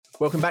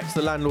Welcome back to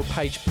the Landlord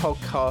Page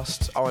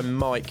podcast. I'm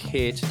Mike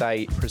here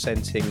today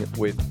presenting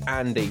with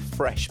Andy,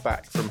 fresh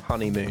back from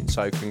honeymoon.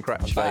 So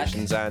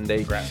congratulations, Andy.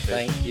 Congrats.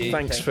 Thank you.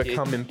 Thanks for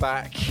coming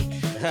back.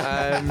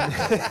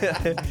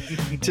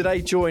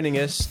 Today joining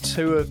us,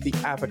 two of the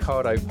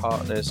avocado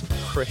partners,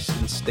 Chris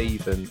and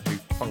Stephen, who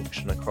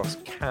function across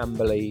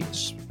Camberley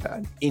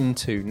and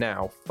into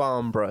now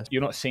Farnborough.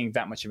 You're not seeing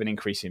that much of an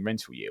increase in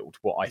rental yield.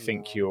 What I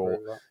think you're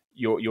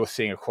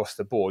seeing across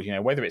the board,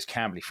 whether it's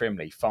Camberley,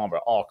 Frimley,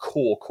 Farnborough, our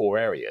core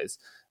areas,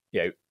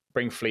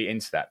 bring fleet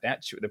into that.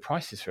 The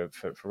prices for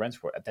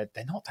rental,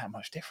 they're not that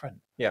much different.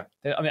 Yeah.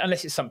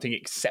 Unless it's something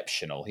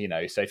exceptional,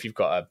 So if you've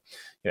got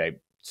a,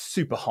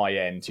 super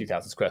high-end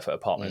 2,000 square foot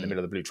apartment in the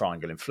middle of the Blue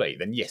Triangle in Fleet,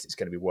 then yes, it's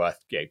going to be worth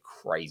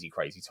crazy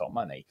top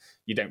money.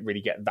 You don't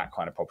really get that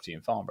kind of property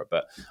in Farnborough.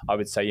 But I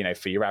would say,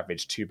 for your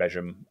average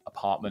 2-bedroom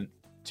apartment,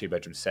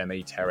 2-bedroom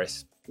semi,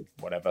 terrace,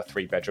 whatever,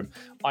 3-bedroom,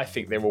 I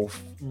think they're all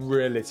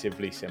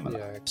relatively similar.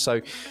 Yeah. So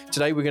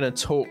today we're going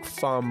to talk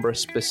Farnborough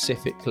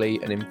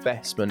specifically, an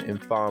investment in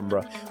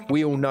Farnborough.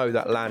 We all know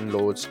that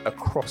landlords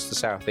across the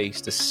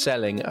southeast are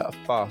selling at a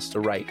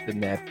faster rate than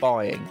they're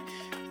buying,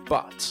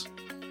 but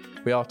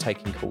we are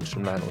taking calls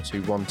from landlords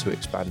who want to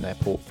expand their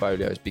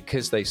portfolios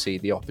because they see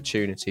the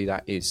opportunity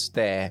that is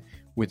there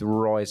with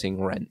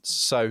rising rents.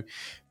 So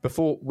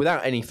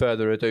without any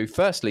further ado,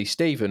 firstly,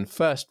 Stephen,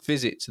 first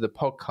visit to the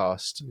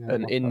podcast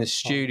and in the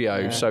studio.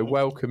 Yeah. So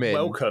welcome in.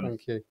 Welcome.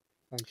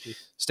 Thank you.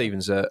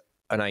 Stephen's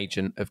an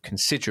agent of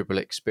considerable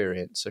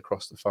experience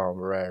across the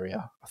Farnborough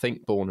area. I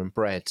think born and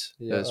bred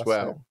as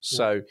well. Yeah.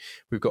 So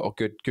we've got a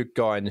good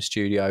guy in the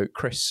studio.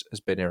 Chris has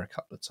been here a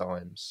couple of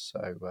times,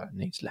 so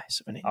needs less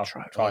of an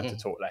intro. I'll try to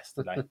talk less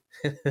today.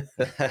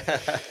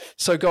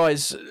 So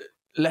guys,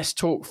 let's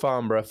talk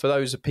Farnborough. For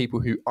those of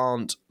people who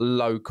aren't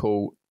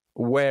local,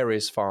 where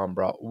is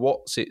Farnborough?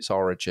 What's its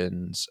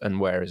origins and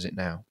where is it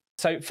now?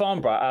 So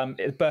Farnborough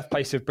is the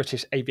birthplace of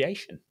British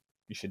aviation.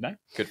 You should know.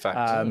 Good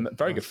fact.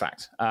 Very good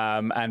fact.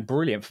 And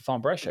brilliant for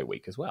Farnborough Show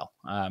Week as well.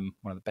 One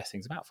of the best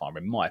things about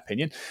Farnborough, in my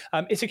opinion.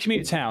 It's a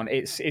commuter town.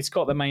 It's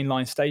got the main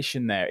line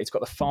station there. It's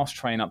got the fast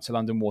train up to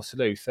London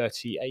Waterloo,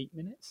 38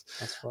 minutes.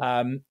 That's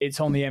right.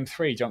 It's on the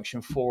M3,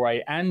 Junction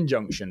 4A and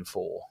Junction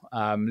 4.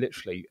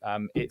 Literally,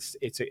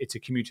 it's a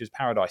commuter's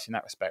paradise in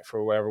that respect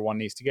for wherever one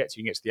needs to get to.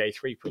 You can get to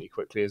the A3 pretty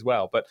quickly as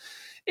well. But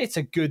it's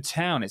a good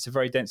town. It's a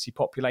very densely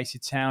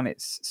populated town.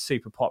 It's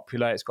super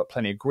popular. It's got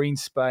plenty of green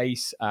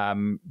space.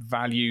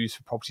 Values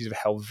for properties have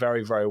held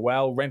very, very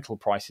well. Rental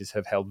prices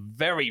have held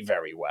very,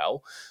 very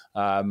well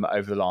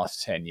over the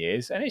last 10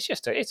 years. And it's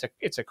just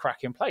it's a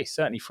cracking place,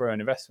 certainly for an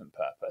investment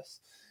purpose.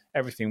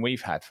 Everything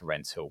we've had for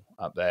rental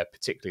up there,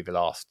 particularly the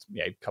last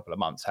couple of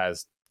months,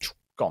 has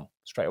gone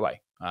straight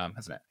away,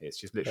 hasn't it? It's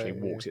just literally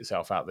walked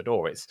itself out the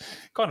door. It's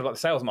kind of like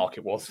the sales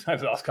market was over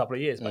the last couple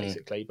of years,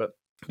 basically. But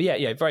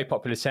yeah, very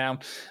popular town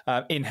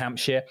in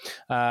Hampshire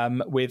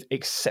with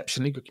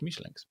exceptionally good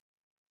commuter links.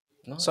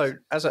 Nice. So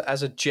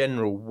as a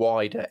general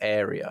wider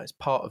area, as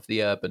part of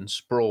the urban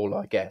sprawl,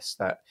 I guess,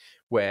 that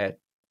where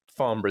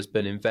Farnborough's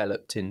been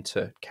enveloped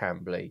into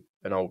Camberley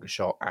and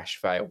Aldershot,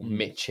 Ashvale,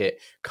 Mitchett,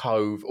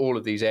 Cove, all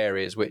of these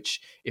areas, which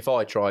if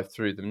I drive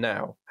through them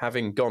now,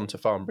 having gone to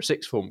Farnborough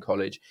Sixth Form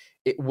College,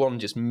 one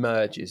just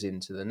merges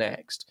into the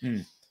next.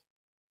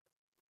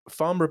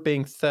 Farnborough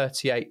being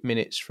 38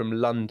 minutes from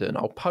London,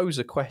 I'll pose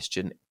a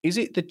question. Is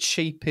it the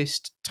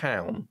cheapest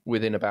town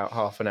within about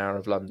half an hour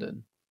of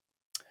London?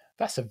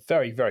 That's a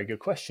very, very good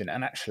question.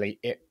 And actually,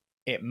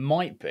 it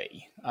might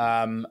be.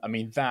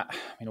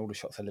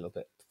 Aldershot's a little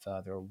bit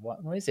further away.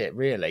 Or is it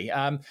really?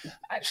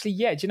 Actually,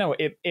 yeah, do you know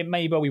what? It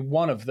may well be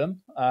one of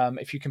them.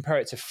 If you compare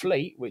it to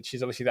Fleet, which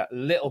is obviously that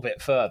little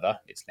bit further,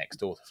 it's next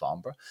door to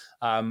Farnborough.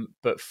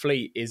 But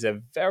Fleet is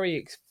a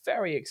very,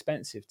 very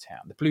expensive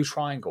town. The Blue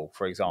Triangle,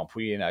 for example,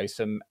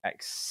 some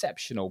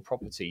exceptional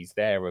properties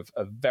there of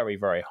very,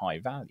 very high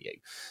value.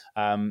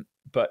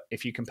 But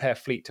if you compare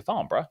Fleet to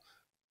Farnborough,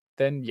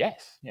 then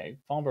yes,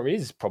 Farnborough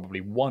is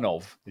probably one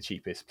of the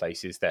cheapest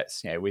places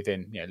that's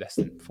within less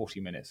than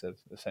 40 minutes of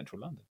central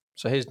London.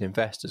 So here's an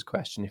investor's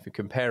question: if you're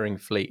comparing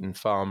Fleet and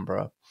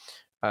Farnborough,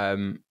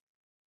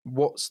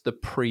 what's the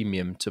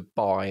premium to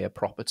buy a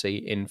property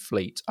in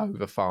Fleet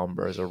over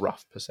Farnborough as a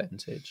rough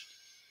percentage?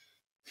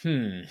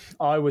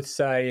 I would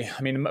say,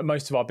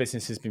 most of our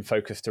business has been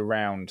focused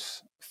around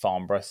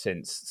Farnborough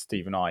since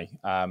Steve and I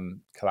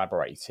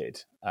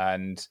collaborated,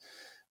 and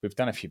we've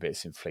done a few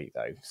bits in Fleet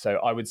though. So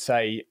I would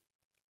say,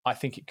 I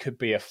think it could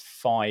be a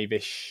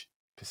 5-ish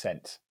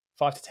percent,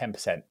 5 to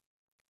 10%.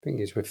 Thing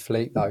is with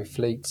Fleet though,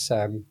 Fleet's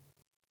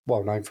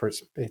well known for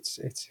its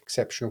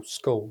exceptional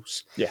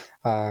schools. Yeah.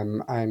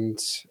 And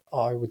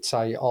I would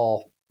say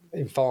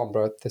in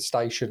Farnborough, the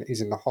station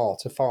is in the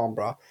heart of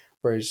Farnborough,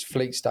 whereas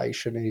Fleet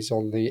Station is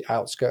on the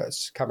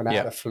outskirts, coming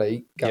out of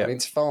Fleet, going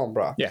into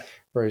Farnborough. Yeah.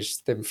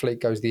 Whereas then Fleet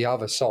goes the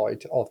other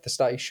side of the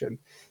station.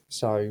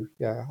 So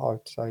yeah,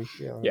 I'd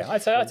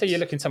say I'd say you're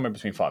looking somewhere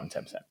between 5 and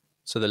 10%.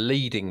 So the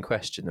leading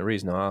question, the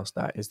reason I asked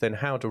that, is then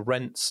how do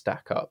rents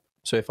stack up?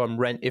 So if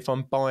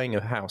I'm buying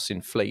a house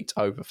in Fleet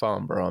over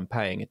Farnborough, I'm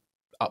paying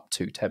up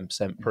to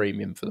 10%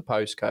 premium for the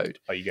postcode.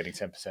 Are you getting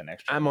 10%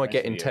 extra? Am I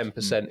getting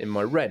 10% in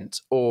my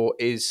rent, or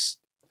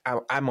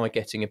am I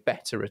getting a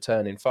better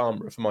return in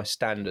Farnborough for my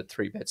standard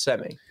 3-bed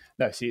semi?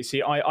 No,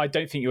 see, I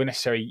don't think you're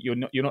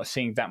not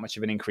seeing that much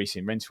of an increase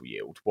in rental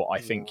yield. What I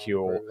think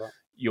you're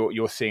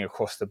seeing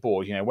across the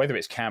board, whether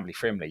it's Camberley,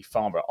 Frimley,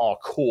 Farnborough, are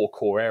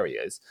core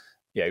areas,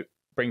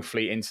 bring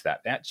Fleet into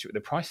that. The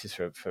prices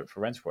for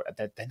rental,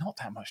 they're not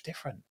that much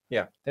different.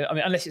 Yeah.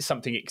 Unless it's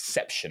something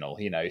exceptional,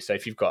 So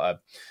if you've got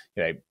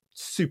a,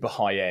 super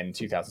high-end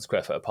 2,000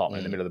 square foot apartment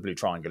in the middle of the Blue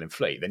Triangle in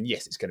Fleet, then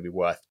yes, it's going to be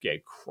worth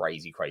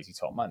crazy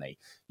top money.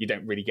 You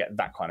don't really get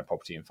that kind of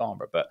property in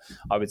Farnborough. But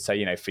I would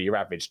say, for your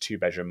average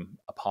 2-bedroom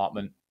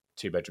apartment,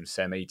 2-bedroom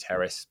semi,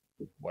 terrace,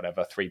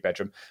 whatever,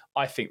 3-bedroom,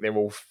 I think they're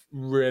all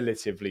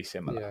relatively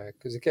similar. Yeah,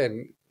 because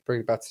again, bring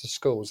it back to the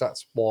schools,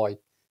 that's why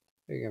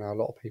a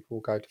lot of people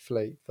go to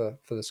Fleet for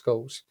the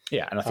schools.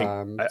 Yeah, and I think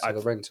so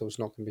the rental's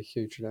not going to be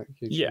hugely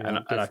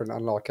different. And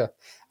unlike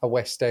a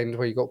West End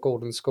where you've got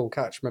Gordon School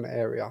catchment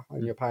area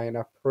and you're paying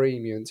a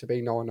premium to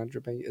be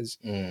 900 metres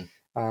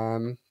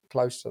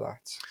close to that.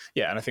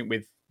 Yeah, and I think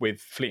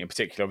with Fleet in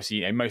particular,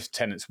 obviously, most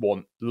tenants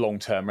want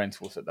long-term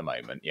rentals at the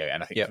moment.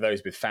 And I think for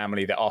those with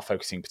family that are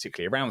focusing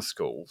particularly around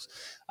schools,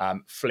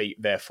 Fleet,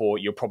 therefore,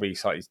 you're probably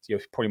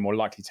more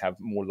likely to have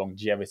more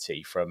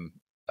longevity from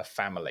a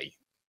family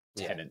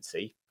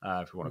tenancy,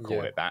 if you want to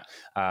call it that,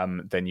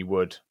 than you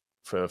would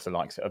for the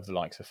likes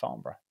of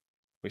Farnborough,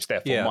 which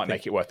therefore might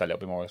make it worth that little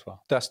bit more as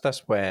well.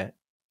 That's where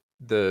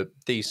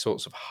these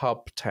sorts of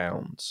hub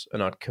towns,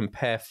 and I'd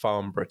compare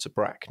Farnborough to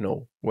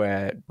Bracknell,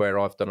 where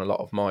I've done a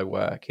lot of my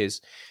work, is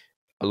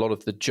a lot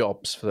of the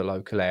jobs for the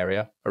local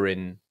area are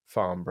in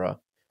Farnborough.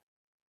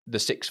 The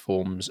sixth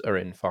forms are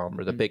in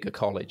Farnborough, the bigger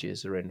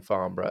colleges are in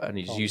Farnborough, and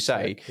as you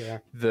say,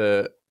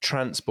 the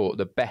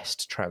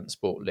best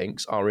transport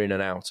links are in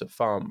and out of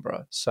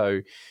Farnborough. So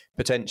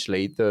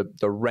potentially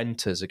the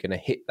renters are going to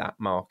hit that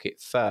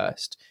market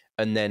first,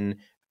 and then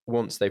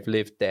once they've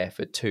lived there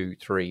for 2,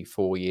 3,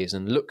 4 years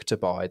and look to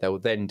buy, they'll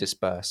then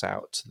disperse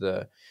out to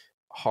the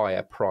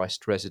higher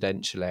priced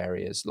residential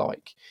areas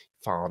like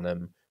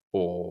Farnham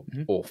or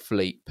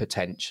Fleet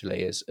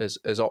potentially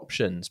as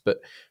options. But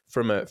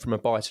from a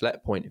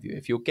buy-to-let point of view,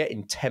 if you're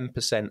getting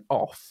 10%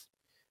 off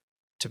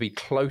to be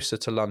closer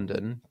to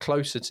London,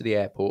 closer to the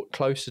airport,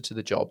 closer to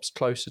the jobs,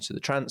 closer to the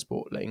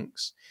transport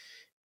links,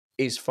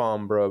 is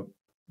Farnborough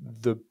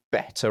the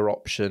better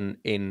option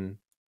in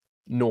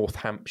North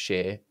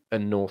Hampshire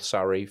and North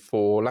Surrey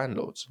for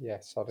landlords?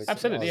 Yes,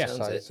 absolutely. Yeah,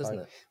 doesn't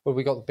it? Well,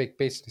 we got the big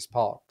business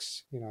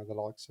parks, the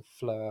likes of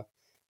Fleur,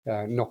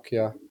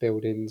 Nokia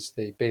buildings,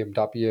 the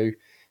BMW,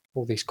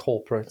 all these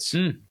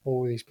corporates,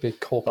 all these big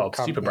corporate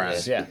companies, super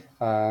brands, that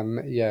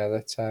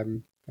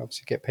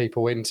obviously get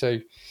people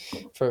into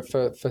for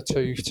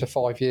 2 to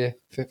 5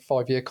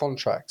 year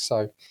contracts.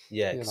 So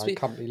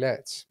company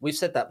lets. We've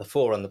said that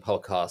before on the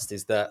podcast,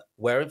 is that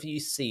wherever you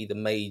see the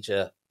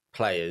major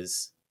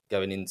players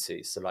going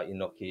into, so like your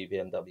Nokia,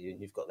 BMW,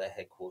 and you've got their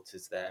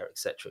headquarters there,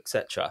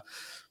 etc.,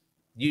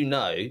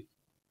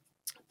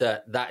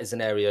 that is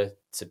an area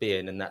to be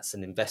in, and that's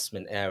an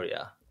investment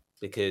area,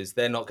 because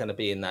they're not going to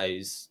be in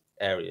those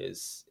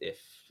areas if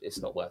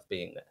it's not worth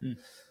being there.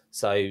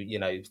 So,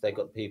 if they've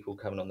got people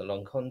coming on the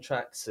long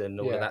contracts and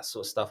all of that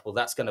sort of stuff, well,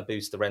 that's going to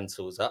boost the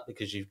rentals up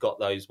because you've got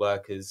those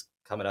workers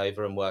coming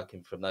over and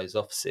working from those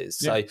offices.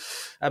 So,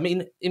 I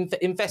mean,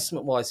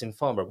 investment-wise in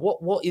Farnborough,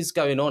 what is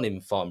going on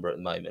in Farnborough at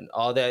the moment?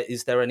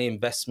 Is there any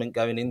investment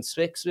going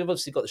into it? Because we've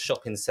obviously got the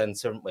shopping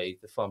centre, haven't we?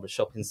 The Farnborough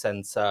Shopping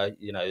Centre.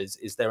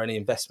 Is there any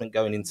investment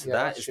going into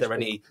that? Is there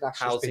any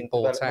housing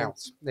bought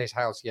out? There's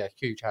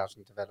huge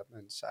housing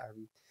developments.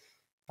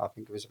 I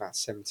think it was about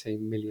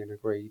 17 million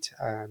agreed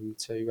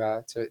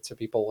to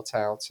be bought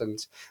out,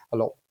 and a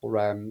lot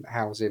more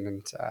housing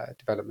and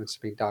developments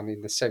have been done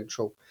in the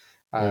central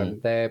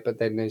there. But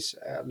then there's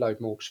a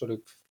load more sort of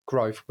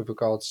growth with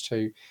regards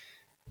to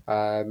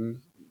the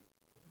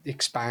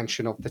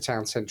expansion of the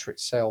town centre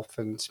itself,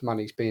 and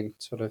money's being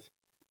sort of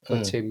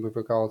put in with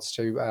regards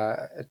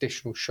to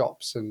additional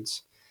shops, and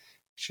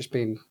it's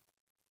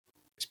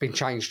been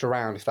changed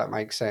around, if that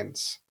makes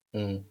sense.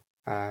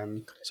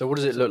 So what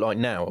does it look like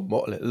now, and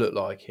what will it look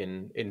like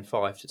in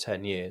 5 to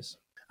 10 years?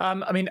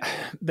 I mean,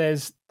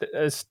 there's,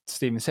 as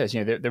Stephen says,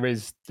 there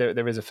is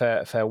a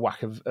fair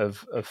whack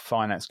of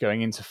finance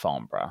going into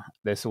Farnborough.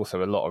 There's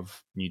also a lot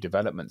of new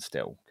development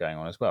still going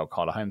on as well.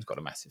 Carla Home's got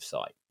a massive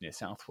site near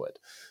Southwood.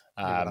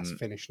 That's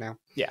finished now.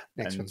 Yeah,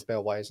 next one's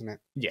Bellway, isn't it?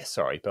 Yes,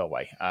 sorry,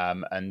 Bellway.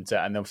 And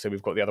obviously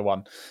we've got the other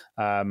one,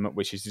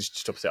 which is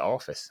just opposite our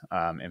office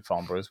in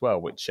Farnborough as well,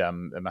 which a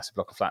massive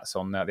block of flats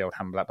on the old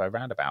Hammer Blackbow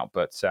roundabout,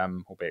 but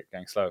albeit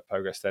going slower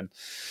progress than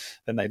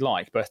they'd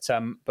like. But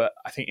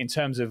I think in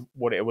terms of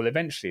what it will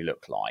eventually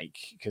look like,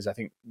 because I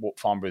think what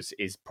Farnborough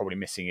is probably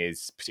missing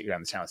is, particularly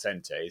around the town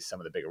centre, is some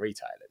of the bigger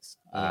retailers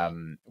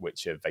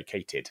which have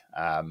vacated.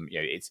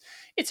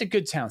 It's a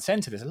good town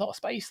centre. There's a lot of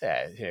space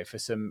there for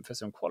some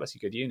quality quality,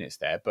 good units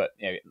there. But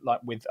like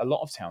with a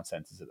lot of town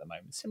centres at the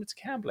moment, similar to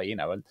Camberley,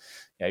 and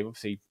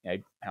obviously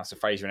House of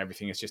Fraser and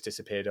everything has just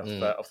disappeared off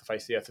the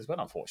face of the earth as well,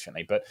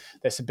 unfortunately. But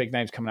there's some big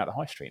names coming out of the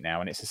high street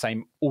now, and it's the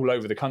same all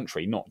over the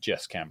country, not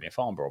just Camberley and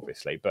Farnborough,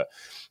 obviously. But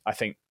I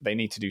think they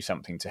need to do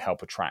something to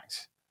help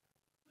attract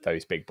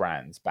those big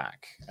brands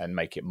back and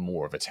make it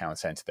more of a town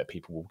centre that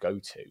people will go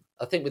to.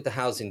 I think with the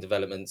housing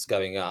developments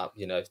going up,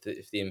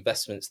 if the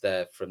investment's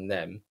there from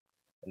them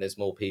and there's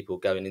more people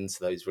going into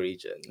those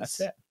regions, that's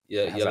it.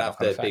 You'll have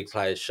the big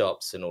players'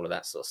 shops and all of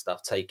that sort of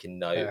stuff taking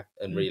note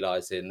and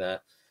realising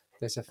that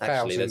there's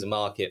a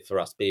market for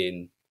us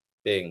being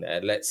there.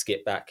 Let's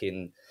get back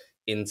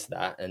into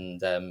that.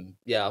 And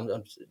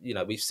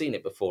we've seen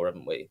it before,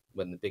 haven't we?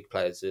 When the big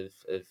players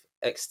have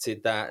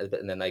exited that,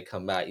 and then they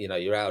come back. Your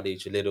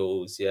Aldi's, your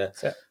Lidl's,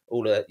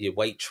 all of your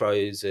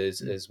Waitrose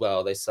as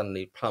well. They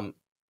suddenly plump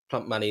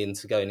money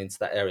into going into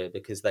that area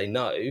because they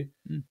know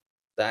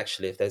that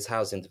actually, if there's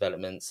housing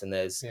developments and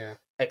there's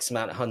X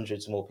amount of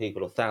hundreds more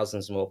people or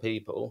thousands more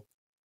people,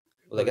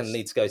 well, they're going to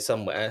need to go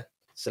somewhere.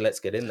 So let's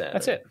get in there.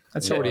 That's it.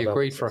 It's already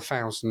agreed for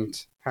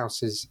 1,000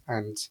 houses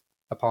and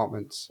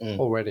apartments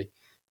already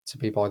to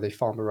be by the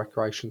Farnborough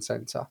Recreation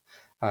Centre.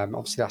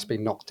 Obviously, that's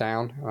been knocked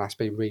down and that's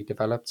been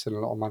redeveloped, and a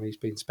lot of money's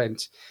been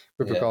spent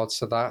with regards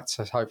to that.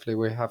 So hopefully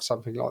we have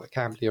something like the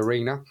Camberley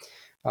Arena.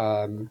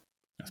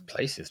 That's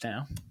places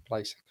now.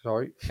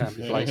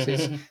 Camberley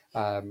Places.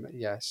 But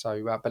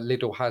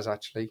Lidl has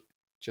actually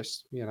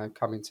just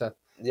come into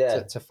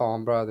to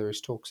Farnborough. There is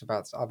talks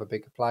about other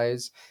bigger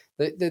players.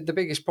 The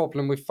biggest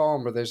problem with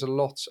Farnborough, there's a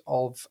lot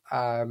of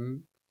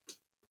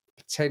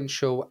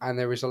potential and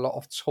there is a lot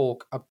of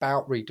talk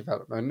about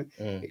redevelopment.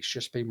 It's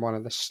just been one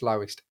of the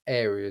slowest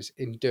areas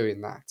in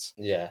doing that.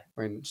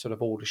 When sort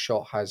of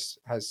Aldershot has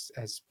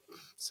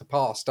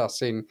surpassed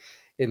us in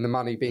the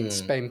money being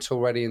spent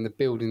already and the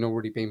building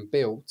already being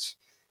built,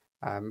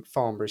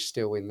 Farnborough is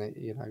still in the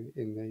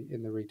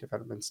in the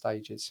redevelopment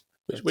stages.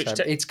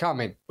 It's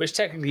coming. Which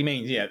technically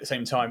means, at the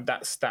same time,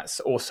 that's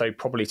also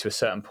probably to a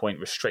certain point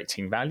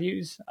restricting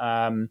values.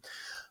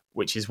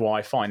 Which is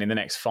why, fine, in the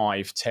next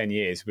 5-10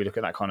 years, we look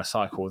at that kind of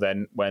cycle,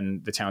 then when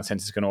the town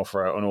centre is going to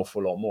offer an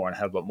awful lot more and a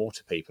hell of a lot more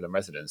to people and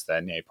residents,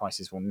 then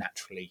prices will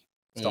naturally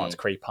start to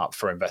creep up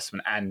for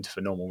investment and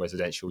for normal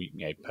residential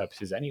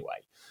purposes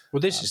anyway.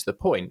 Well, this is the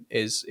point,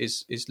 is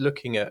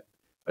looking at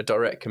a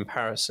direct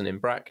comparison in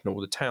Bracknell.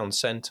 The town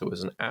centre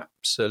was an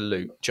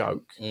absolute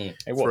joke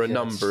for a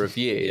number of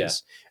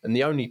years. And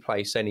the only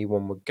place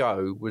anyone would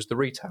go was the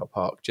retail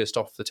park just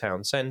off the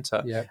town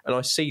centre. And I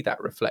see that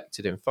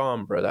reflected in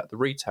Farnborough, that the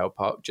retail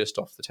park just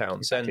off the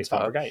town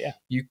centre,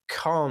 you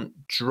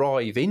can't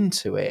drive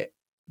into it,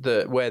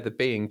 where the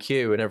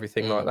B&Q and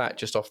everything like that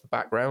just off the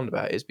back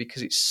roundabout is,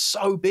 because it's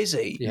so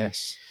busy.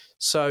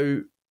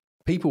 So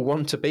people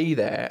want to be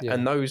there,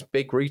 and those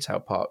big retail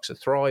parks are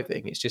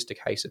thriving. It's just a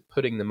case of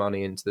putting the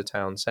money into the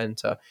town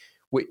centre,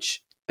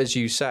 which, as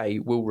you say,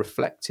 will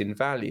reflect in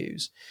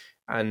values.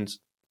 And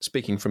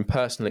speaking from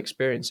personal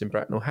experience in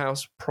Bracknell,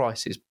 house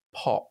prices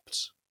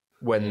popped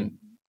when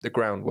the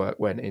groundwork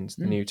went into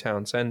the new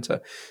town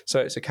centre. So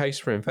it's a case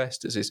for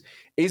investors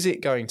is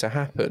it going to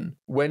happen?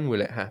 When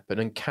will it happen?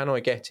 And can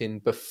I get in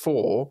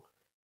before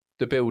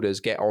the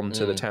builders get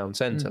onto the town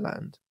centre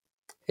land?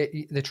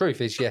 The truth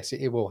is, yes,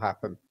 it will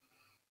happen.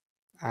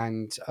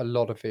 And a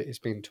lot of it is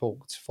being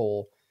talked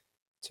for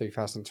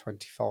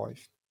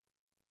 2025.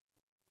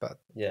 But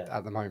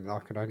at the moment, I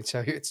can only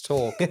tell you it's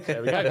talk.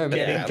 There we go.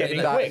 That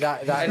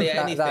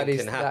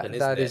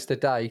is the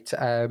date.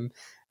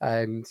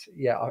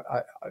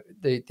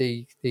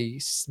 The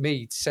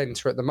Mead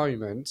Centre at the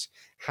moment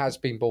has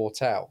been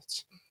bought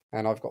out.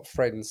 And I've got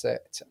friends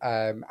that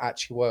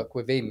actually work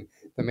within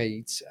the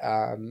Meads,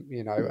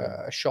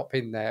 a shop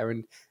in there.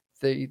 And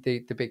the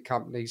big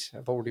companies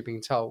have already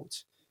been told.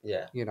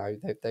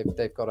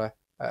 They've got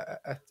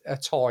a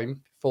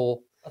time for.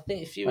 I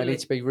think if they need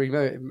to be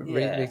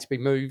need to be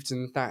moved,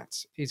 and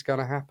that is going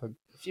to happen.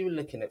 If you were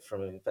looking at it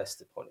from an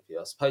investor point of view,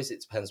 I suppose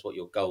it depends what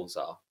your goals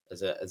are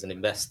as an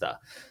investor.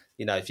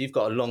 If you've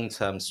got a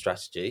long-term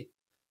strategy,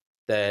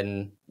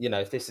 then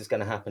if this is going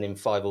to happen in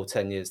 5 or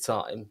 10 years'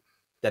 time,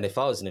 then if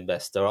I was an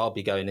investor, I'll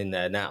be going in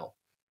there now.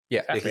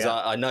 Because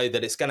I know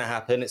that it's going to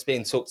happen. It's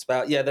being talked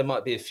about. There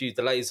might be a few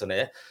delays on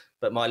it,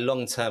 but my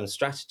long-term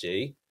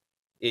strategy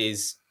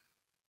is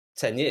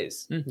 10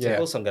 years. So of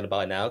course I'm going to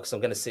buy now, because I'm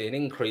going to see an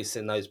increase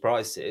in those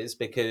prices,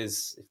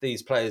 because if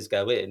these players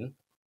go in,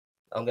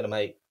 I'm going to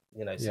make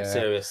some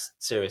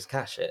serious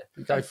cash here.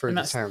 You go through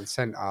the town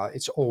centre,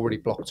 it's already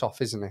blocked off,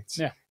 isn't it?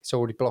 It's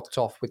already blocked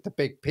off with the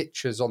big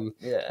pictures on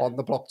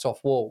the blocked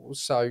off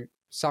walls. So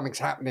something's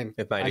happening.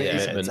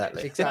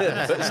 Exactly. Put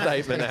a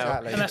statement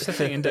out. And that's the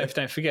thing. And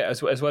don't forget,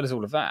 as well as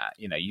all of that,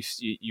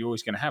 you're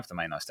always going to have the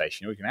main line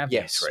station. You're always going to have the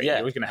A3. You're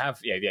always going to have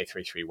the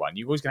A331.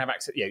 You're always going to have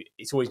access.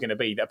 It's always going to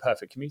be a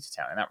perfect commuter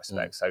town in that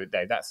respect. So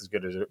that's as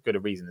good a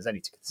reason as any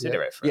to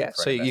consider it.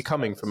 So you're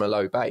coming from a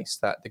low base,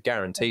 that the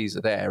guarantees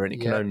are there, and it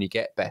can only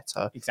get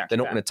better. Exactly.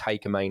 They're not going to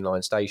take a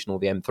mainline station or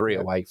the M3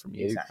 away from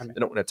you. Exactly.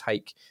 They're not going to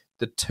take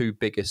the two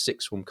biggest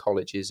sixth form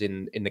colleges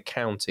in the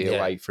county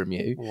away from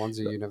you. Well, one's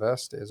a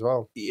university as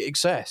well.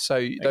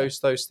 Exactly. So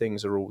those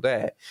things are all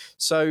there.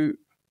 So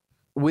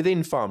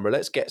within Farnborough,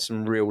 let's get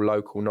some real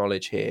local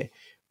knowledge here.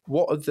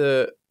 What are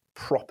the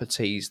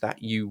properties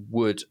that you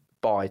would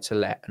buy to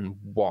let, and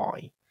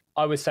why?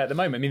 I would say at the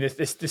moment, I mean,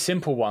 the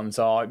simple ones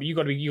are you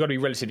got to be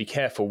relatively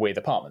careful with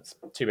apartments,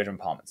 2-bedroom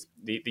apartments.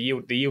 The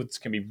yields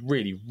can be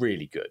really,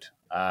 really good.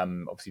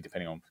 Obviously,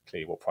 depending on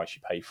clearly what price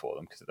you pay for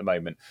them, because at the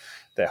moment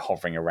they're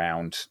hovering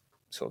around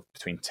sort of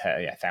between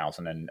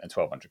 1,000 and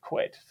 1,200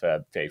 quid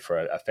for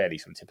a fairly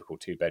sort of typical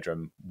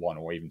 2-bedroom, one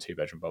or even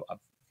 2-bedroom,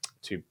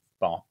 two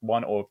bath,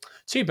 one or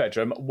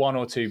 2-bedroom, 1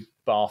 or 2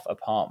 bath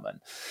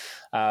apartment.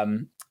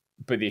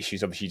 But the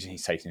issues, obviously, you need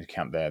to take into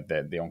account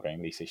the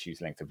ongoing lease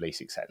issues, length of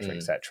lease, etc.,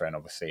 etc., and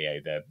obviously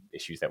the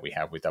issues that we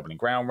have with doubling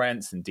ground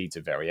rents and deeds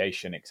of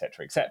variation,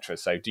 etc., etc.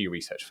 So do your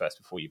research first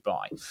before you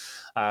buy.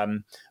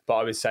 But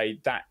I would say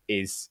that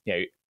is,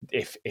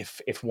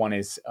 if one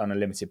is on a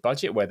limited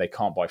budget where they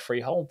can't buy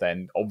freehold,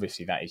 then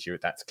obviously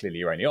that's clearly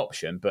your only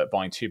option. But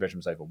buying 2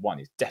 bedrooms over one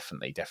is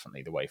definitely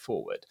the way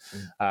forward.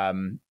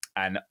 And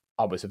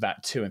upwards of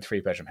that, 2 and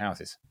 3 bedroom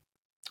houses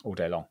all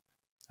day long.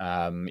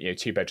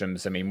 2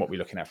 bedrooms. I mean, what we're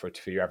looking at for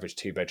your average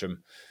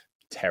 2-bedroom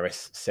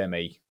terrace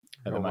semi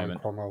at the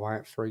moment. We're away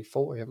at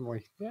 340, haven't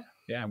we?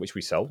 Yeah, which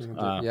we sold.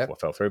 Yep.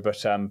 What fell through,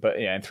 but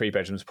in 3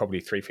 bedrooms, probably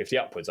 350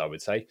 upwards, I would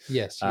say.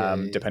 Yes,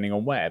 depending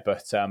on where.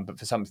 But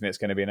for something that's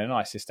going to be in a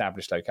nice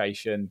established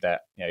location,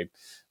 that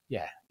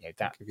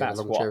that's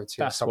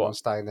longevity of someone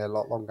staying there a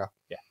lot longer.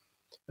 Yeah.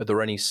 Are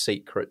there any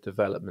secret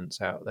developments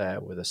out there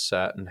with a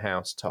certain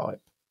house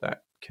type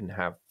that can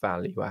have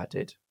value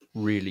added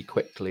really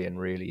quickly and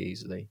really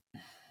easily?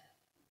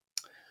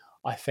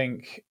 I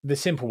think the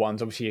simple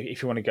ones, obviously,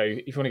 if you want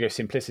to go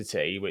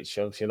simplicity, which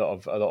obviously a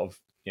lot of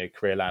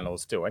career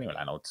landlords do, or any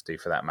landlords do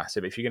for that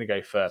matter. But if you're going to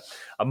go for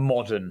a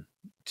modern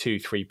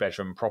 2-3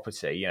 bedroom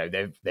property,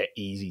 they're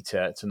easy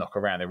to knock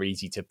around. They're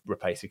easy to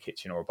replace a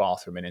kitchen or a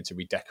bathroom and then to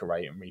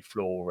redecorate and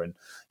refloor, and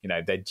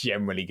they're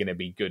generally going to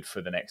be good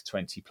for the next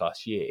 20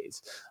 plus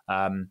years.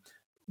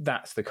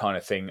 That's the kind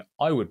of thing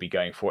I would be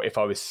going for if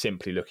I was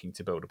simply looking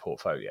to build a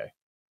portfolio.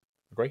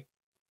 Agree?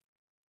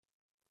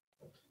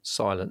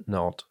 Silent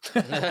nod.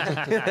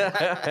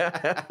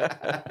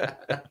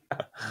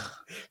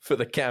 For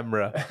the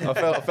camera. I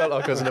felt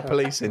like I was in a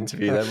police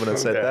interview then when I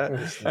said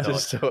that.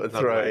 Just sort of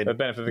throw it in. The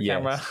benefit of the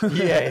camera.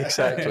 Yeah,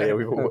 exactly.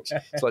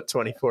 It's like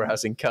 24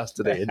 hours in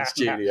custody in the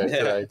studio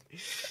today.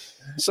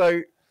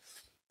 So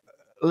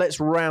let's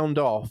round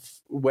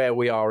off where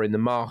we are in the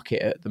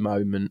market at the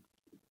moment.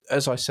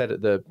 As I said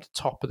at the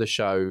top of the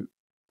show,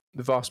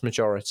 the vast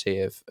majority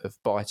of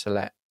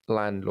buy-to-let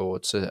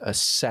landlords are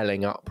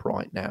selling up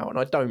right now, and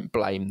I don't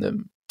blame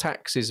them.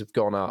 Taxes have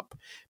gone up,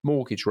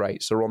 mortgage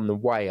rates are on the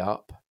way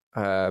up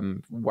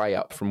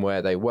from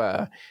where they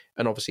were,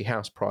 and obviously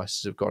house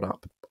prices have gone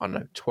up,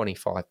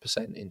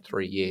 25% in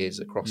 3 years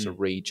across a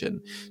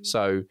region.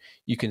 So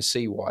you can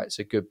see why it's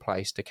a good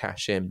place to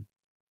cash in.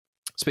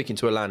 Speaking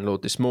to a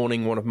landlord this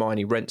morning, one of mine,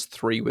 he rents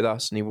 3 with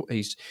us, and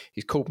he's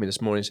called me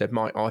this morning and said,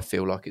 "Mike, I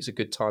feel like it's a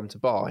good time to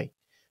buy."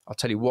 I'll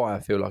tell you why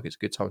I feel like it's a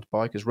good time to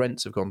buy, because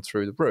rents have gone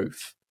through the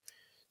roof.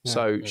 Yeah.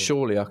 So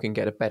surely I can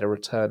get a better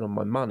return on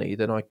my money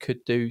than I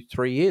could do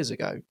 3 years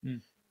ago.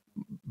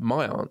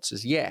 My answer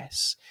is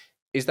yes.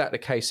 Is that the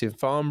case in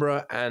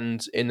Farnborough?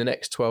 And in the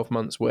next 12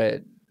 months,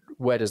 where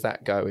does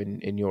that go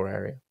in your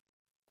area?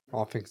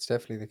 I think it's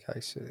definitely the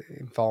case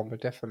in Farnborough,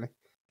 definitely.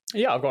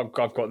 Yeah, I've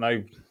got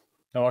no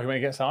argument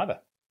against either.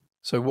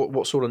 So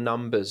what sort of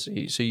numbers?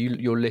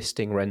 You're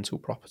listing rental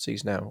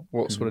properties now.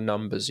 What sort of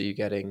numbers are you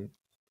getting?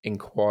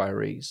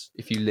 Inquiries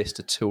if you list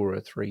a 2 or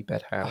a 3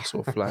 bed house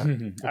or flat?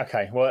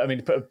 Okay, well, I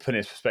mean, put it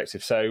in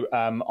perspective. So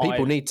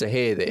people need to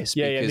hear this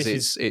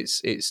because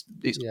it's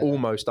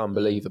almost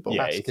unbelievable.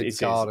 Yeah, it's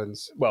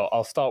gardens. Well,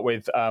 I'll start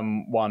with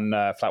one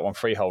flat one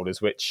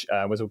freeholders, which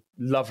was a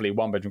lovely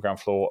 1-bedroom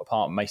ground floor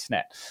apartment,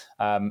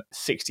 Masonette.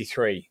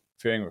 63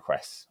 viewing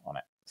requests on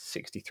it.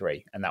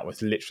 63, and that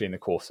was literally in the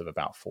course of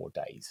about 4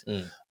 days.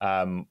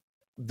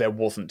 There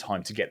wasn't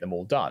time to get them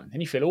all done,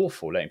 and you feel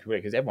awful letting people,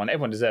 because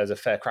everyone deserves a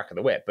fair crack of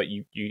the whip, but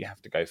you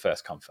have to go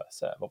first come first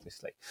serve,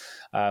 obviously.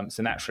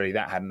 So naturally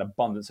that had an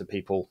abundance of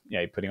people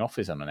putting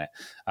offers on it.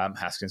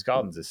 Haskins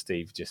Gardens, as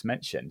Steve just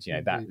mentioned,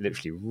 that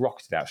literally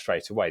rocketed out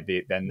straight away.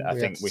 Then I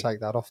think we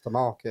take that off the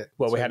market.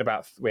 Well, we had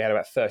about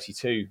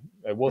 32.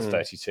 It was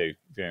 32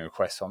 viewing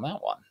requests on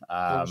that one.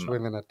 It was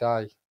within a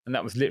day. And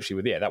that was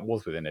literally that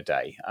was within a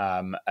day.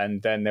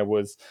 And then there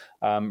was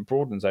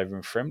Broadlands over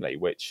in Frimley,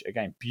 which,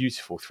 again,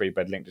 beautiful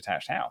 3-bed linked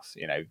detached house.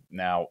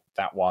 Now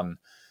that one,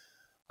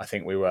 I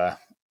think we were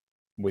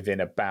within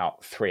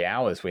about 3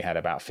 hours, we had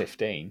about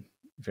 15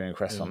 viewing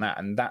requests on that.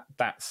 And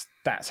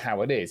that's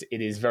how it is.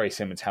 It is very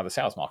similar to how the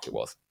sales market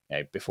was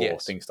before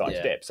things started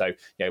to dip. So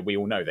we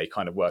all know they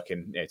kind of work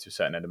in to a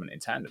certain element in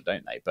tandem,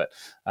 don't they? But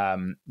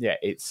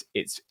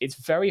it's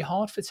very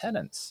hard for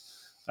tenants.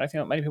 I don't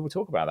think many people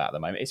talk about that at the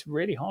moment. It's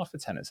really hard for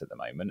tenants at the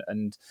moment,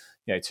 and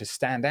to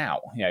stand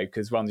out,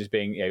 because one just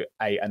being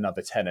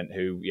another tenant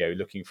who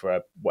looking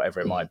for whatever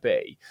it might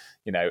be,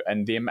 and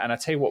I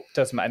tell you what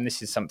does matter, and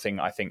this is something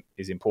I think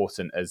is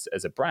important as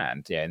a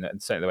brand, and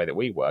certainly the way that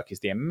we work is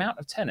the amount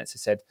of tenants who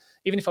said,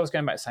 even if I was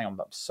going back saying I'm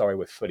sorry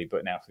we're fully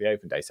booked now for the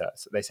open day, so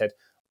they said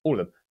all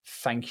of them,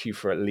 thank you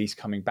for at least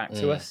coming back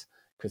to us,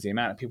 because the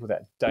amount of people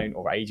that don't,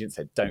 or agents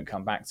that don't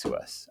come back to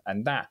us,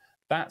 and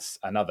that's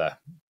another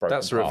broken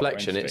that's a part of our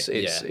reflection.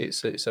 industry.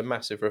 It's a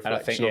massive And I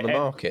think, reflection on the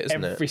market,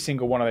 isn't it? Every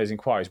single one of those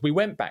inquiries we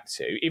went back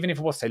to, even if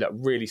it was to say, look,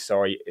 really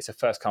sorry, it's a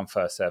first come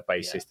first serve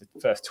basis. The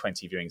first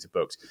 20 viewings are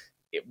booked.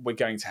 We're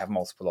going to have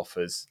multiple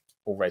offers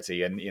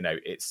already, and you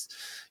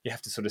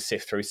have to sort of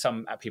sift through.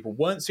 Some people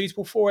weren't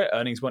suitable for it,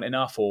 earnings weren't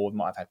enough, or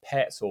might have had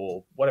pets,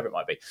 or whatever it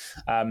might be.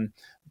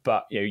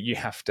 But you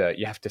have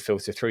to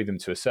filter through them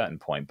to a certain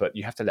point, but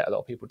you have to let a lot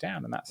of people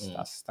down, and that's not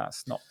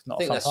I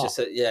think a fun that's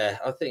part.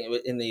 I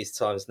think in these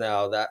times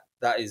now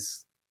that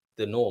is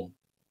the norm.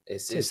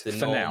 It's the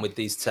norm now. With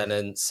these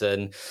tenants,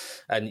 and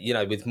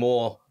with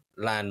more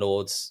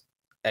landlords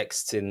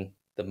exiting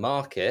the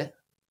market,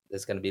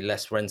 there's going to be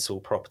less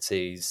rental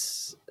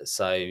properties,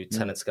 so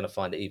tenants are going to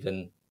find it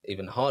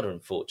even harder,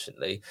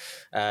 unfortunately.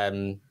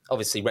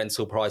 Obviously,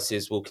 rental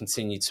prices will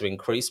continue to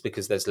increase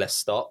because there's less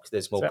stock,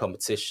 there's more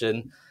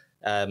competition.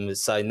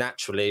 So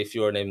naturally, if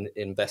you're an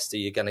investor,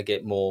 you're going to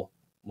get more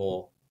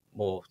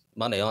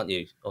money, aren't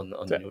you, on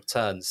your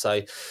return?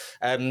 So,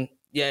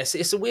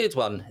 it's a weird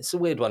one. It's a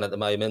weird one at the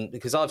moment,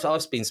 because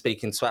I've been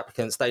speaking to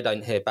applicants. They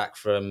don't hear back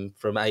from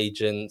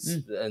agents,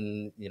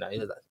 and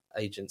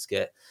agents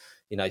get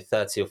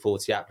 30 or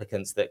 40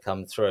 applicants that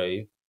come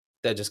through.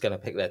 They're just going to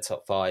pick their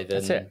top 5 and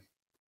That's it.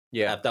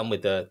 have done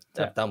with the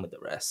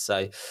rest.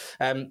 So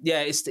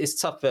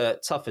it's tough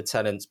for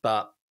tenants,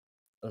 but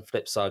on the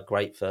flip side,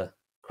 great for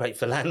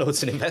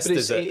landlords and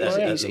investors.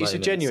 It's a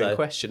genuine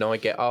question I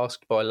get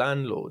asked by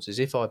landlords: is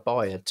if I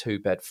buy a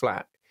 2-bed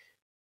flat,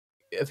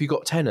 have you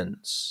got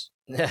tenants?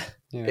 Yeah.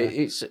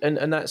 It's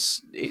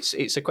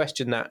a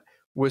question that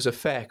was a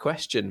fair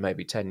question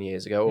maybe 10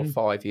 years ago or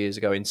 5 years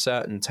ago in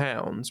certain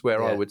towns,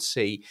 where I would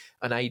see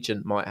an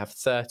agent might have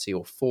 30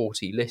 or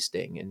 40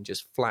 listing and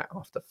just flat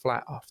after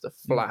flat after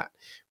flat,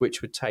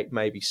 which would take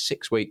maybe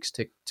 6 weeks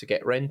to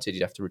get rented.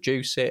 You'd have to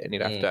reduce it and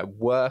you'd have to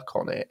work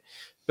on it.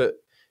 But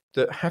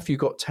the have you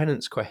got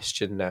tenants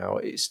question now,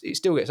 it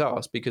still gets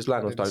asked, because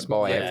landlords don't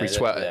buy every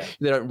 12.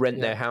 They don't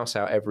rent their house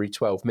out every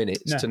 12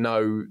 minutes to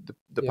know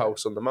the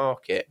pulse on the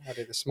market. I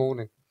did this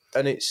morning.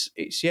 And it's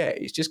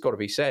just got to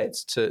be said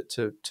to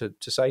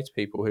say to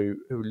people who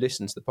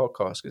listen to the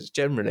podcast, because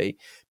generally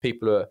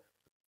people who have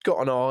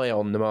got an eye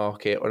on the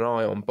market or an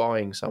eye on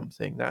buying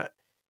something, that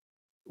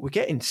we're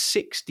getting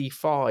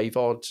 65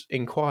 odd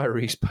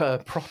inquiries per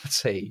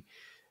property.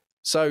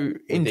 So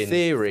in Within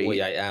theory,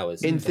 48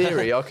 hours. in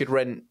theory, I could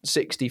rent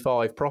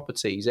 65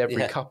 properties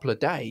every couple of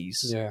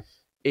days. Yeah.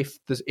 If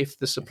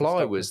the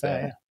supply was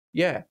there.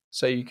 Yeah.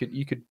 So you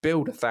could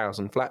build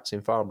 1,000 flats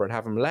in Farnborough and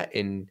have them let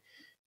in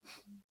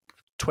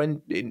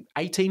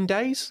 18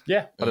 days.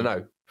 Yeah. I don't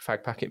know,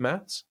 fag packet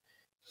maths.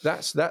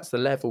 That's the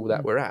level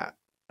that we're at,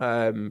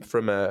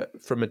 from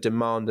a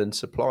demand and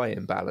supply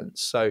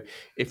imbalance. So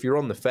if you're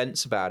on the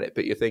fence about it,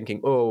 but you're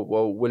thinking, oh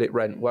well, will it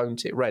rent,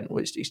 won't it rent?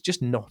 Well, it's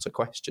just not a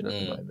question at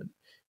the moment,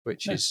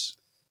 which is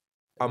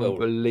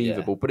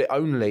unbelievable. But it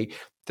only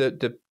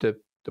the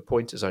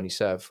pointers only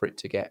serve for it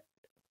to get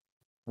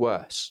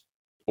worse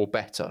or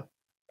better,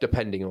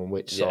 depending on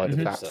which side of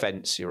that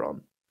fence you're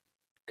on,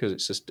 because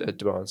it's just a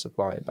demand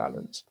supply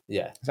imbalance.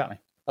 Yeah, exactly.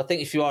 I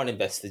think if you are an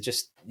investor,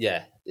 just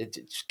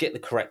get the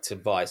correct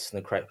advice from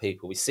the correct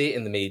people. We see it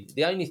in the media.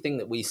 The only thing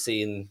that we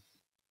see in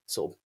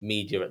sort of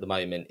media at the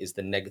moment is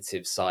the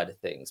negative side of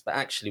things. But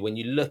actually, when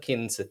you look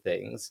into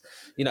things,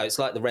 it's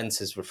like the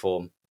renters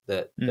reform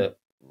that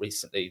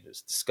recently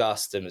was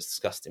discussed and was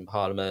discussed in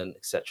Parliament,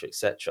 etc.,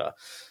 etc.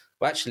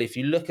 Well, actually, if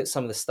you look at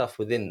some of the stuff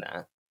within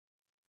that,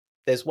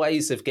 there's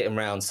ways of getting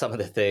around some of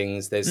the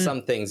things. There's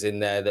some things in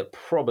there that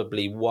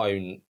probably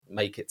won't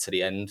make it to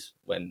the end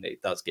when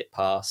it does get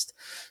passed,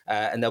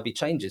 and there'll be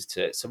changes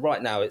to it. So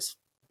right now, it's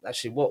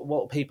actually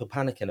what are people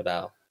panicking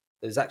about?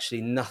 There's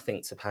actually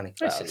nothing to panic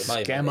about at the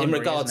moment. In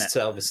regards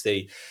to,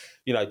 obviously,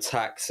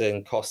 tax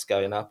and costs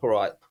going up. All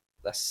right,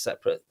 that's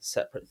a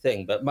separate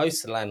thing. But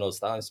most of the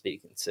landlords that I'm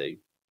speaking to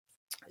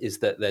is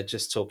that they're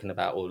just talking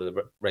about all of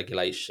the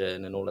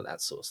regulation and all of that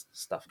sort of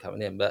stuff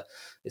coming in. But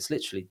it's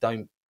literally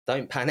don't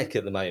panic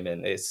at the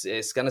moment.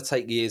 It's going to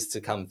take years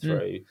to come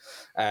through.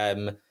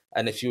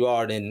 And if you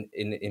are an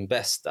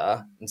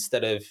investor,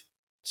 instead of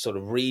sort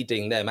of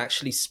reading them,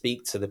 actually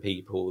speak to the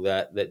people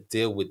that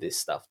deal with this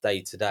stuff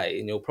day to day,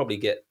 and you'll probably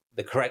get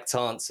the correct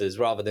answers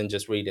rather than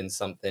just reading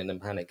something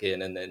and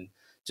panicking and then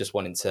just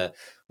wanting to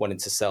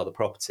sell the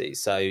property.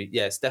 So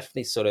yeah, it's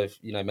definitely sort of,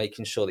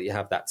 making sure that you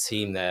have that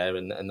team there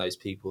and those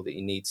people that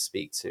you need to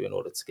speak to in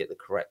order to get the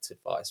correct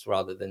advice,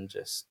 rather than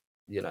just,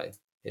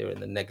 hearing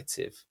the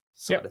negative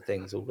side of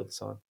things all of the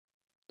time.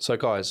 So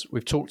guys,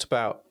 we've talked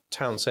about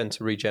town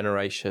centre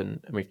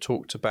regeneration, and we've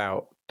talked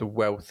about the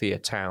wealthier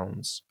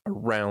towns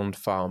around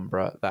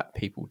Farnborough that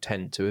people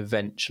tend to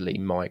eventually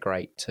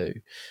migrate to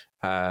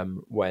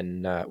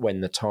when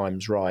the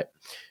time's right.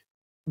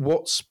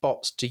 What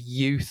spots do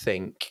you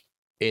think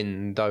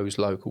in those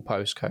local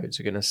postcodes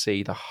are going to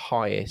see the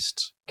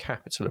highest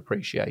capital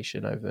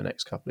appreciation over the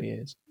next couple of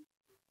years?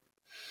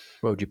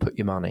 Where would you put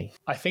your money?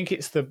 I think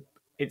it's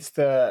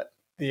the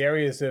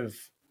areas of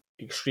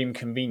extreme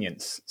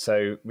convenience.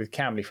 So with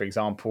Camberley, for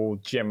example,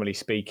 generally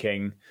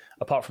speaking,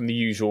 apart from the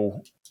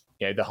usual,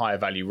 the higher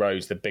value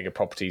roads, the bigger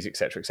properties,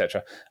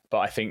 etc., but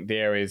I think the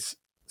areas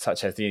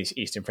such as the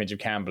eastern fringe of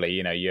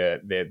Camberley,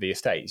 the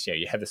estates, your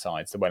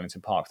Heathersides, the Wellington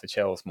Parks, the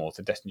Chelsmoors,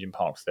 the Destingen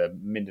Parks, the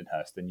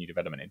Mindenhurst, the new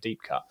development in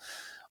Deepcut.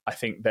 I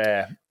think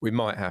we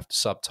might have to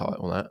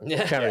subtitle that.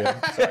 Yeah. Carry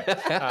on. Sorry.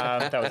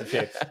 That was a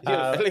few.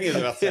 You're flinging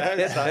them off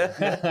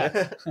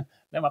there.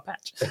 No, my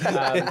patch.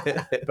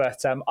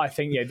 But I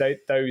think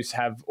those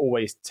have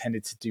always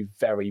tended to do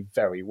very,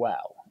 very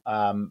well.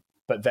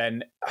 But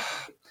then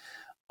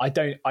I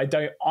don't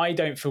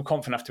feel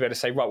confident enough to be able to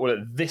say, right,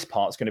 well, this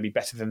part's going to be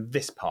better than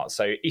this part.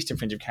 So Eastern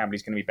Fringe of Camberley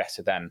is going to be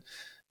better than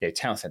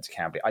Town Centre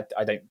Camberley.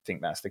 I don't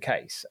think that's the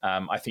case.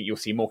 I think you'll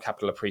see more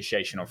capital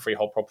appreciation on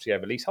freehold property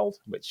over leasehold,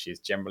 which is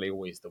generally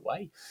always the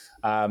way.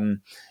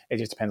 It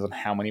just depends on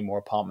how many more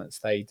apartments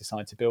they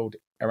decide to build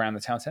around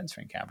the town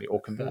centre in Camberley or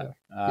convert.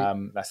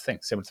 That's the thing,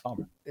 similar to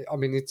Farnborough. I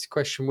mean, it's a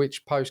question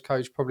which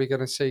postcode's probably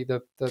going to see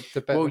the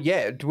better. Well,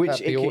 yeah,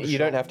 you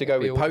don't have to go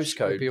with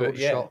postcode, but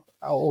yeah.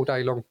 All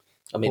day long.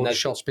 I mean, the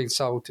shots being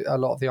sold. A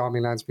lot of the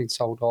army land's been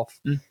sold off.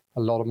 A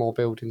lot of more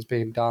buildings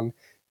being done.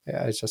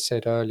 As I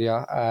said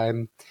earlier,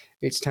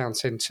 its town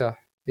centre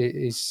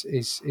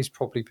is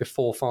probably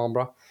before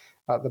Farnborough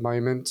at the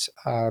moment,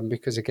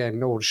 because again,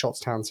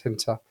 Aldershot's town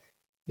centre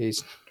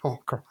is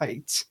not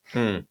great,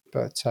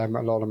 but a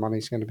lot of money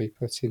is going to be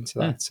put into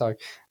that. So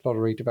a lot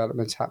of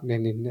redevelopments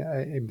happening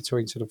in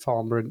between sort of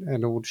Farnborough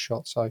and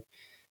Aldershot. So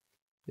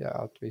yeah,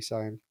 I'd be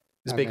saying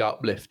there's a big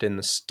uplift in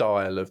the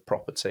style of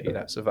property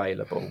that's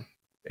available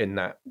in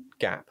that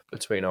gap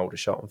between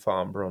Aldershot and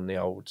Farnborough on the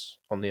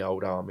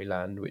old army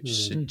land, which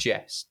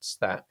suggests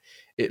that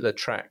it'll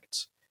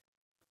attract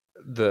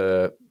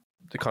the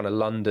kind of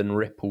London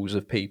ripples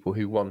of people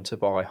who want to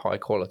buy high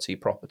quality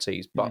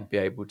properties but be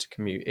able to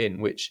commute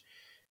in, which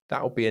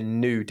that'll be a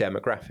new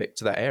demographic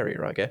to that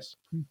area, I guess.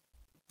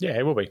 Yeah,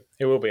 it will be.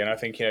 It will be, and I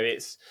think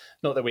it's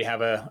not that we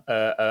have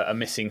a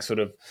missing sort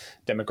of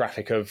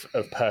demographic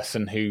of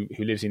person who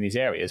lives in these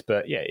areas,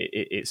 but yeah,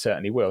 it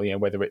certainly will.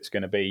 Whether it's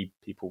going to be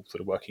people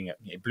sort of working at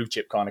blue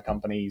chip kind of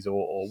companies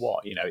or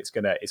what, it's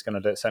going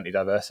to certainly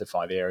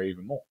diversify the area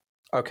even more.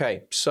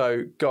 Okay,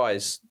 so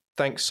guys,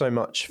 thanks so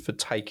much for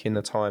taking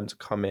the time to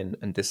come in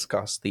and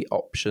discuss the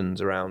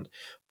options around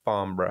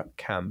Farnborough,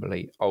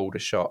 Camberley,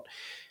 Aldershot.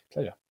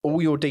 Pleasure.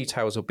 All your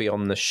details will be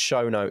on the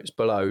show notes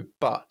below,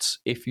 but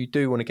if you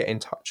do want to get in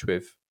touch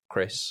with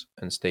Chris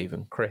and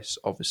Stephen, Chris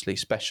obviously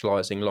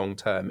specialising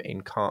long-term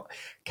in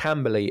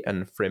Camberley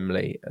and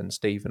Frimley, and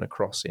Stephen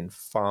across in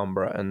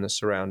Farnborough and the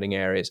surrounding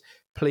areas,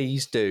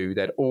 please do.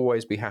 They'd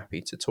always be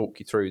happy to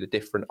talk you through the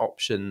different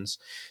options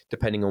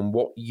depending on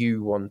what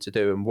you want to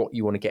do and what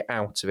you want to get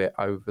out of it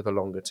over the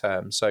longer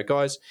term. So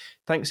guys,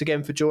 thanks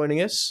again for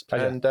joining us.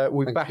 Pleasure. And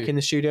we'll be back in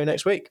the studio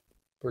next week.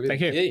 Brilliant.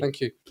 Thank you.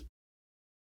 Thank you.